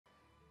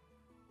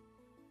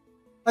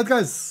Alright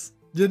guys,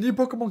 the new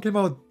Pokemon came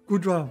out,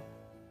 Goodra.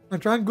 I'm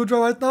trying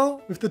Goodra right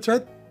now with the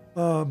chat.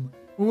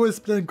 Who is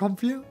playing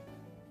Comfy?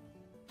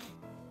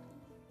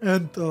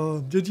 And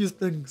JG is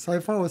playing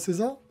Cypher or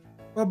Scissor.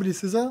 Probably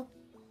Scissor.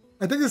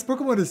 I think this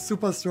Pokemon is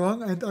super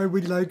strong and I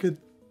really like it.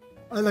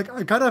 I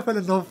kind of fell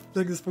in love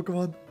playing this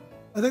Pokemon.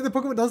 I think the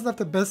Pokemon doesn't have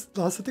the best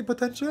last hitting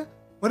potential,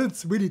 but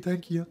it's really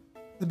tanky.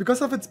 And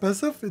because of its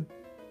passive, it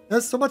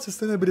has so much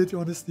sustainability,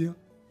 honestly.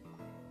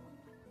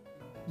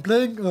 I'm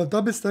playing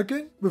double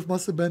stacking with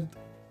Muscle Band.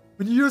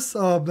 When you use,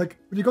 when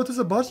you go to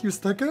the bush, you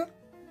stack it,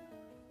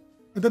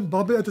 and then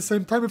bubble at the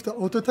same time with the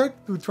auto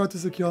attack to try to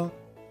secure.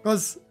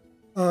 Because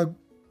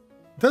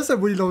there's a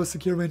really low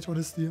secure range,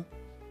 honestly.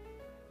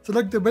 So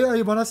like the way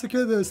I wanna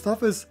secure the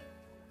stuff is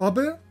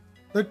bubble,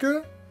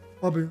 tackle,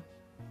 bubble,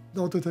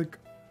 the auto attack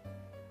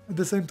at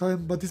the same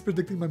time, but he's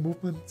predicting my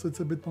movement, so it's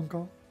a bit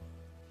bunker.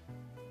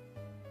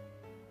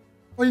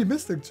 Oh, he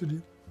missed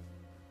actually.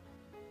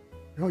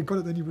 Oh, he got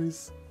it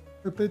anyways.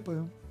 I played by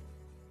him.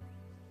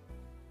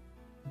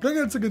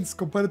 Playing it against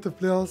competitive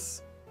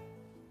players.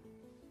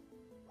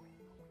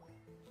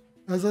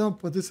 As I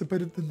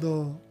participated in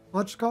the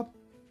March Cup.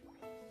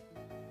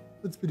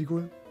 That's pretty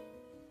cool.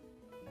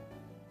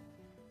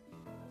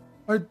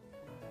 I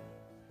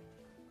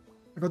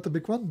got the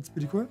big one, it's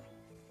pretty cool.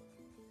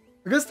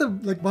 I guess the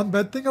one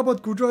bad thing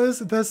about Goodra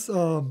is it has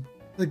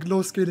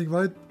low scaling,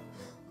 right?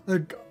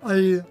 Like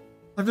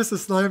I'm just a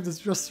slime that's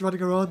just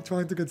running around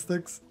trying to get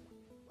stacks.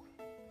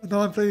 And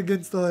now I'm playing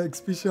against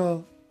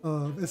Expedia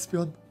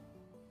Espion.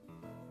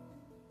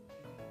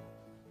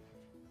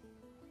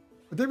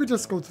 I think we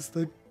just go to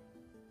stack.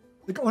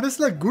 Like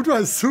honestly, like Goodra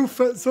is so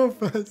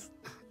fast.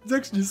 It's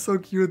actually so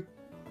cute.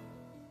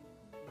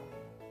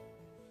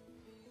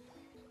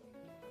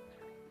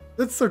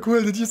 That's so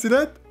cool, did you see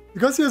that?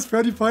 Because he has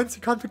 30 points, he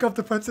can't pick up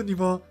the points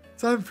anymore.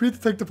 So I'm free to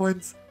take the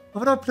points.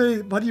 I'm gonna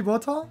play Muddy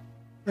Water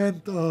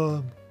and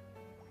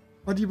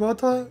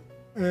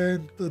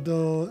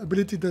the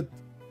ability that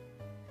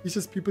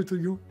teaches people to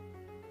you.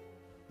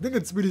 I think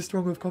it's really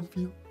strong with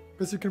Comfy,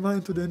 because you can run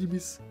into the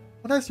enemies.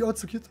 Oh nice, you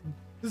execute him.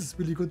 This is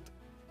really good.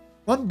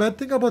 One bad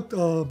thing about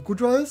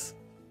Goodra is,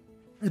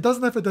 it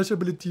doesn't have a dash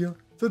ability,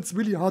 so it's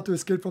really hard to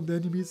escape from the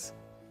enemies.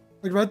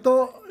 Like right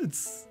now,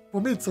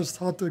 for me it's just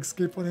hard to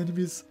escape from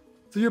enemies.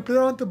 So you play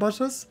around the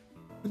bushes,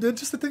 and the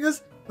interesting thing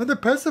is, when the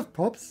passive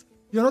pops,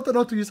 you're not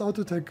allowed to use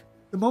auto attack.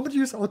 The moment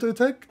you use auto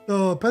attack,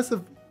 the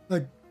passive,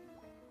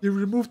 you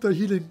remove the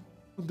healing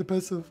from the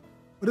passive.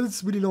 But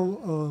it's really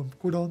low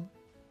cooldown.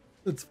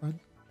 That's fine.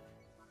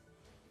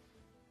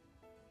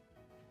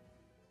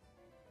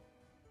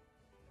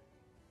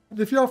 And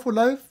if you are full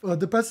life,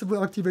 the passive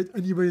will activate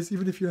anyways,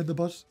 even if you're in the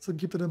bush. So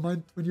keep that in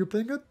mind when you're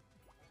playing it.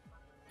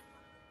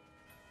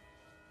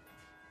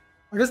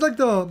 I guess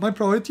my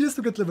priority is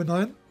to get level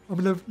 9. I'm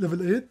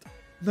level 8. And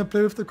then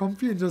play with the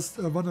Comfy and just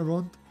run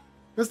around.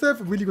 Because they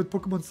have really good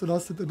Pokemon to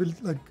last it a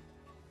bit, like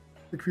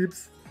the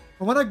creeps.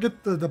 I wanna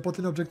get the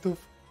bottling objective.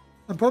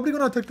 I'm probably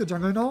gonna take the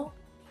jungle now.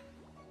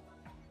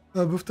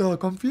 With the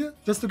Comfy,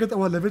 just to get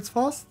our levels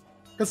fast.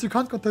 Because you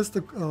can't contest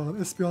the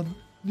Espion.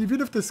 And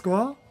even if they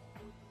score,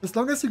 as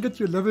long as you get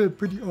your level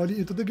pretty early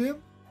into the game,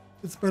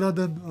 it's better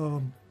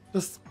than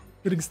just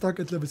getting stuck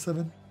at level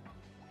 7.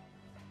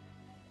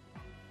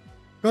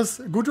 Because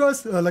Goodra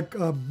is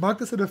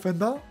marked as a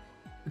defender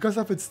because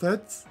of its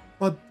stats,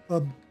 but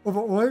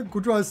overall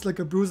Goodra is like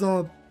a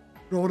bruiser,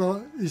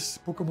 brawler-ish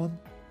Pokemon.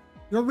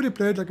 You don't really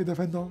play it like a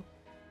defender.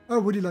 I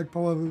really like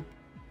Power Whip.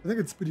 I think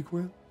it's pretty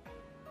cool.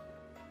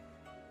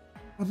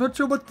 I'm not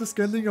sure what the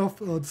scaling of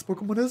this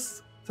Pokemon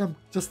is, so I'm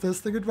just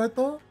testing it right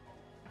now.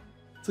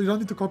 So you don't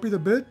need to copy the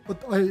build,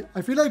 but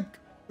I feel like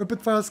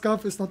Rapid Fire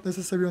Scarf is not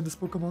necessary on this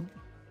Pokemon.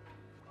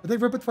 I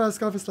think Rapid Fire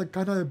Scarf is like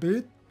kinda a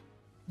bait.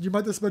 You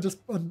might as well just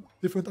run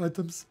different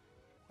items.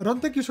 I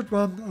don't think you should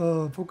run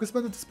Focus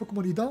Band with this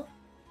Pokemon either,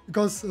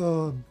 because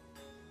when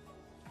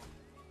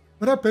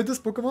I played this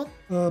Pokemon,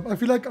 I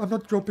feel like I'm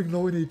not dropping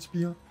low in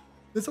HP.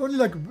 It's only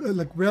like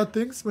rare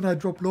things when I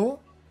drop low,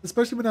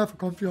 especially when I have a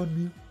Comfy on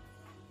me.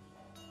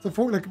 So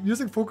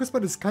using Focus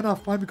Band is kind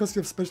of fine because you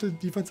have special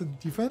defense and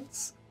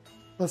defense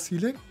plus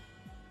healing.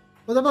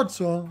 But I'm not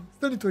sure.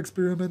 Still need to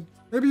experiment.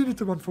 Maybe you need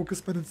to run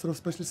Focus Band instead of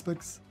special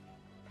specs.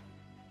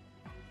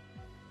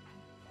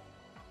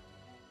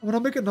 I'm gonna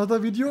make another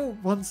video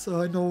once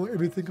I know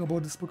everything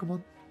about this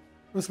Pokemon.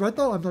 Because right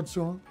now I'm not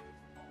sure.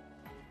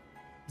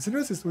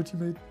 Incinerate is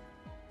ultimate.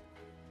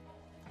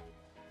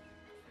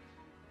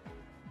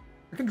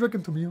 I can drag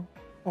him to me.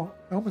 Oh,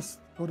 I almost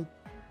got it.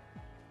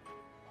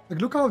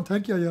 Like look how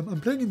tanky I am. I'm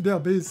playing in their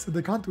base and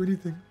they can't do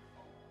anything.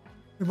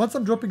 And once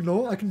I'm dropping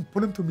low, I can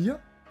pull him to me.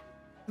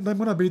 And I'm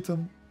gonna bait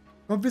him.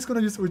 Comfy's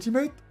gonna use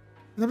ultimate.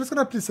 And I'm just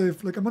gonna play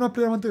safe. Like I'm gonna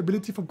play around the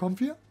ability from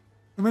Comfy.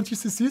 And when she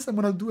CCs, I'm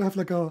gonna have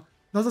like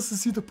another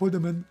CC to pull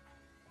them in.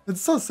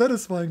 It's so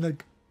satisfying,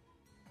 like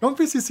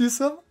Comfy CCs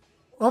him.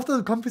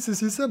 After Comfy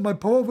CCs him, my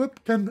Power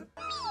Whip can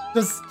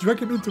just drag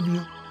him into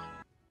me.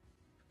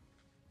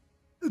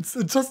 It's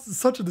just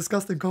such a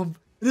disgusting comp.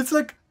 And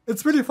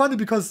it's really funny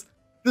because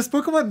this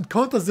Pokemon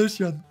counters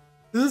Zacian.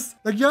 This is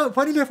like, yeah,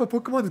 finally I have a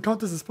Pokemon that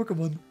counters as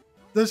Pokemon.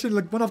 It's actually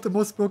like one of the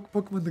most broke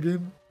Pokemon in the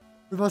game.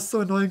 It was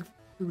so annoying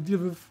to deal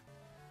with.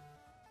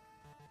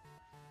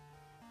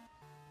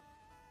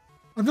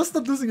 I'm just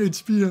not losing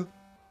HP.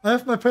 I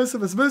have my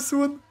passive as well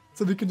soon,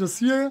 so we can just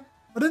heal.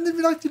 I didn't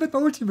even activate my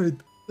ultimate.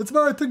 That's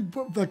why I think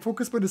like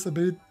Focus Point is a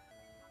bait.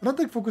 I don't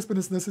think Focus Point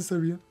is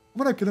necessary. I'm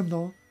gonna kill him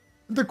now.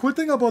 And the cool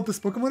thing about this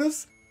Pokemon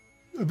is,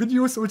 when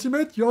you use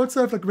ultimate, you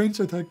also have like range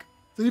attack.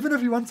 So even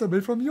if he wants away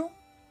from you,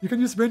 you can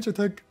use range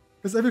attack.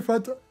 Because every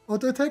threat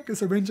auto attack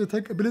is a range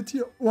attack ability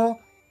or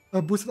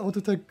a boosted auto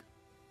attack.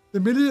 The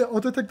melee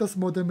auto attack does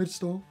more damage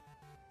though.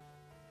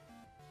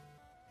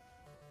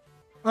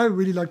 I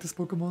really like this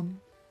Pokemon.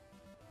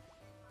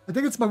 I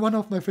think it's one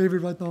of my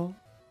favorite right now.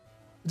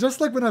 Just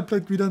like when I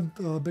played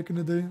Grident back in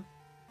the day.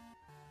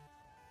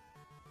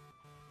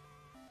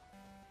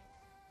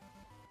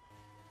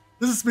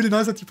 This is really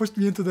nice that he pushed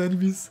me into the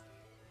enemies.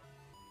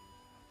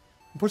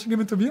 I'm pushing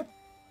him into me.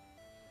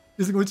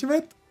 Using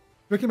ultimate.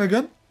 Break him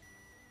again.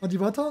 Muddy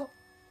water.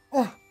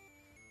 Oh!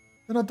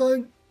 They're not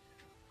dying.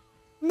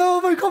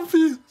 No, my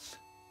Comfy!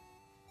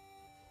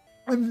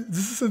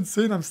 This is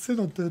insane, I'm still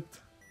not dead.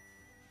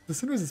 The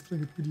Sinrace is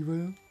playing it pretty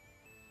well.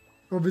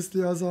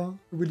 Obviously Asa, a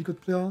really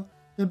good player.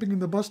 Camping in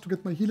the bush to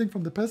get my healing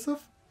from the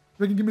passive.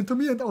 Breaking him into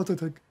me and auto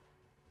attack.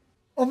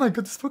 Oh my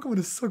god, this Pokemon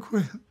is so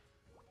cool.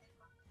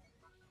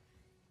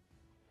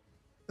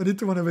 I need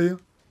to run away.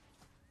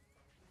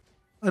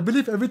 I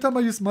believe every time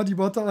I use Muddy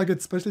Water I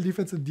get special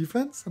defense and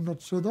defense. I'm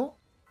not sure though.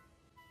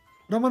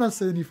 I don't wanna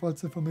say any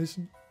false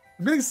information.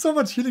 I'm getting so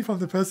much healing from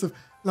the passive.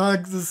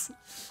 Like this.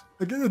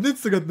 Like, it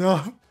needs to get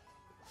nerfed.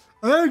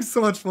 I'm having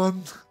so much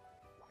fun.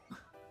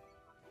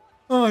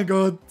 Oh my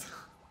god.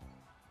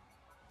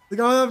 Like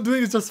all I'm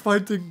doing is just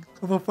fighting.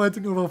 Over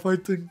fighting, over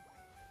fighting.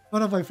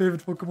 One of my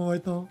favorite Pokemon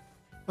right now.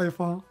 By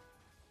far.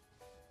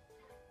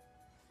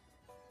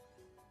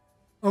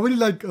 I really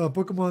like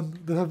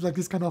Pokemon that have like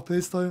this kind of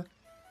playstyle.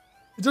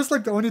 It's just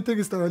like the only thing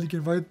is the early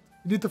game, right?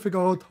 You need to figure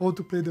out how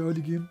to play the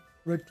early game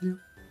correctly.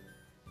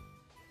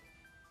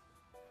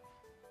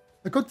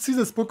 I could see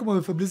this Pokemon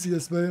with Blissey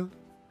as well.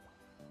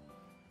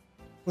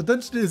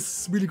 Potentially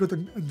it's really good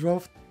in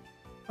draft.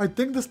 I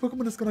think this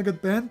Pokemon is gonna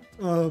get banned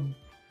in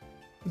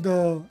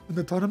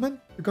the tournament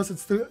because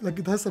it's still like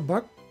it has a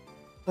bug.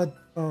 But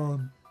I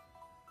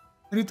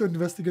need to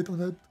investigate on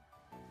that.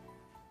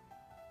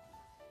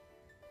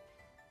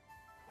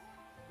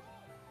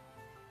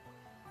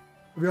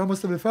 We're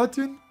almost level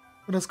 13.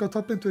 Gonna score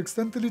top lane to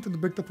extend the lead and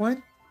break the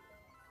point.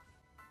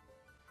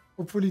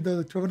 Hopefully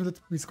the Trevenant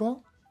let me score.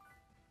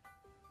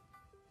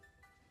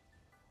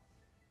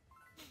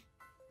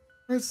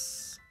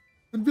 Nice.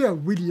 And we are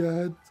really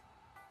ahead.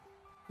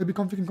 Maybe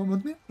Comfy can come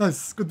with me?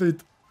 Nice, good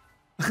bait.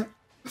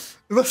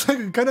 It was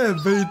like kind of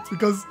a bait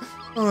because,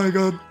 oh my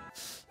god.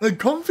 Like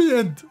Comfy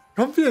and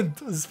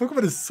this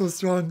Pokemon is so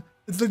strong.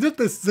 It's legit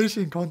the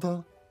Zacian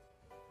counter.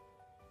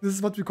 This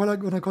is what we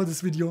gonna call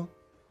this video.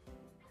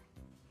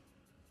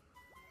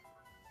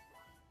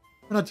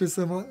 I'm not chase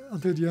him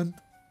until the end.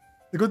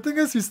 The good thing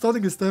is he's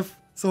starting his death.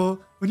 So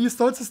when he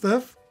starts his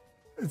death,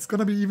 it's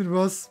gonna be even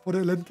worse for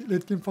the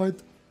late game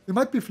fight. They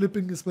might be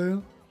flipping as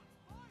well.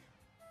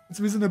 It's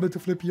reasonable to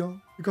flip here,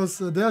 because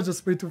they are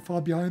just way too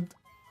far behind.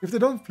 If they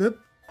don't flip,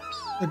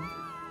 like,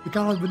 they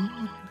cannot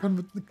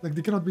win,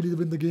 they cannot really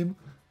win the game.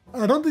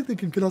 I don't think they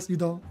can kill us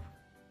either.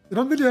 They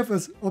don't really have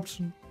an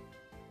option.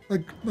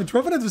 Like, my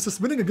Trevenant is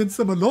just winning against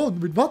them alone.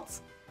 With what?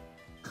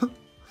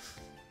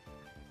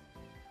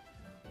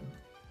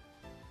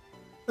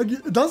 Like,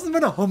 it doesn't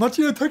matter how much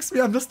he attacks me,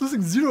 I'm just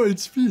losing 0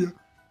 HP.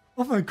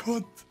 Oh my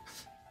god.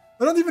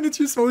 I don't even need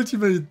to use my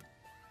ultimate.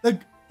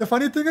 Like, the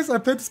funny thing is, I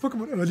played this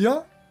Pokemon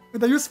earlier,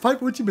 and I used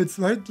 5 ultimates,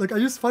 right? Like, I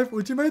used 5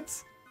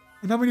 ultimates,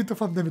 and now we need to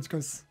farm damage,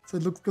 guys. So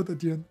it looks good at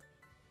the end.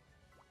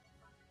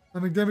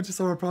 Farming damage is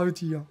our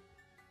priority here.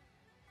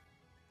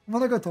 I'm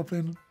gonna go top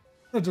lane.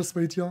 I'll just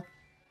wait here.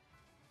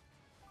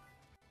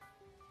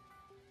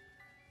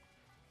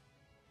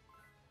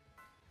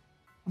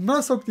 I'm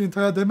gonna soak the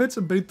entire damage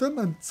and bait them,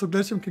 and so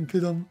Glacium can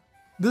kill them.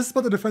 This is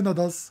what the defender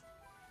does.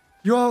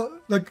 You are,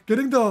 like,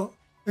 getting the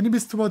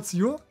enemies towards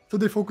you, so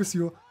they focus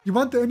you. You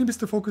want the enemies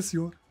to focus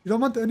you. You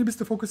don't want the enemies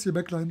to focus your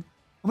backline.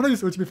 I'm gonna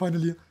use ultimate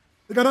finally.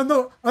 Like, I don't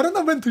know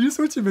when to use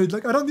ultimate.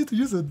 Like, I don't need to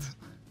use it.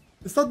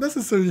 It's not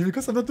necessary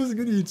because I'm not losing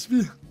any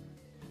HP.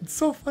 It's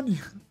so funny.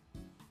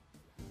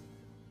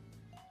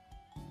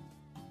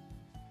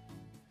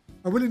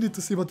 I really need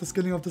to see what the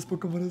scaling of this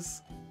Pokemon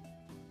is.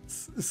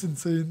 It's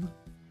insane.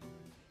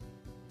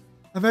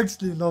 I'm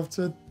actually in love,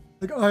 chat.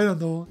 Like, I don't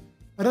know.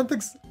 I don't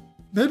think...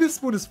 Maybe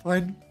Spoon is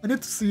fine. I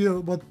need to see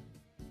what...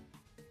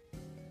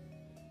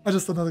 I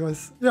just don't know,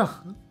 guys. Yeah.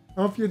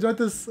 I hope you enjoyed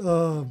this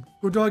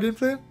Goodra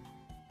gameplay.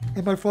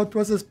 And my thought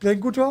process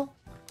playing Goodra.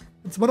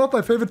 It's one of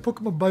my favorite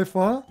Pokemon by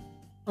far.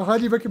 I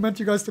highly recommend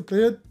you guys to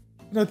play it.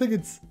 And I think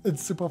it's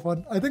super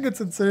fun. I think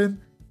it's insane.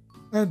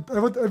 And I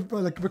would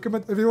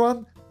recommend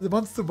everyone that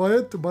wants to buy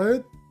it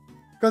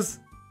because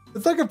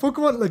it's like a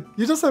Pokemon, like,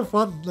 you just have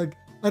fun. Like,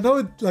 I know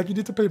it, like, you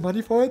need to pay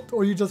money for it,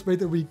 or you just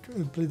wait a week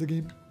and play the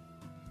game.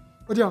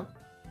 But yeah,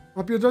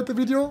 Hope you enjoyed the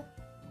video.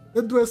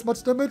 Didn't do as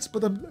much damage,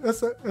 but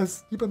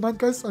as keep in mind,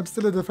 guys, I'm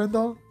still a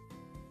defender.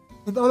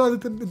 And all I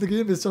did in the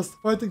game is just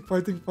fighting,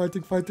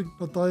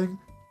 not dying.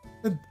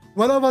 And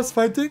while I was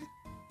fighting,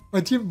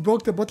 my team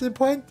broke the bot lane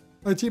point,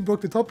 my team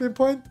broke the top lane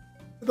point,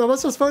 and I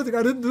was just fighting.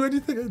 I didn't do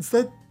anything.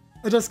 Instead,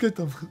 I just killed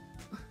them.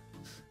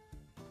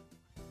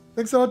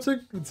 Thanks for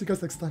watching, and see you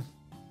guys next time.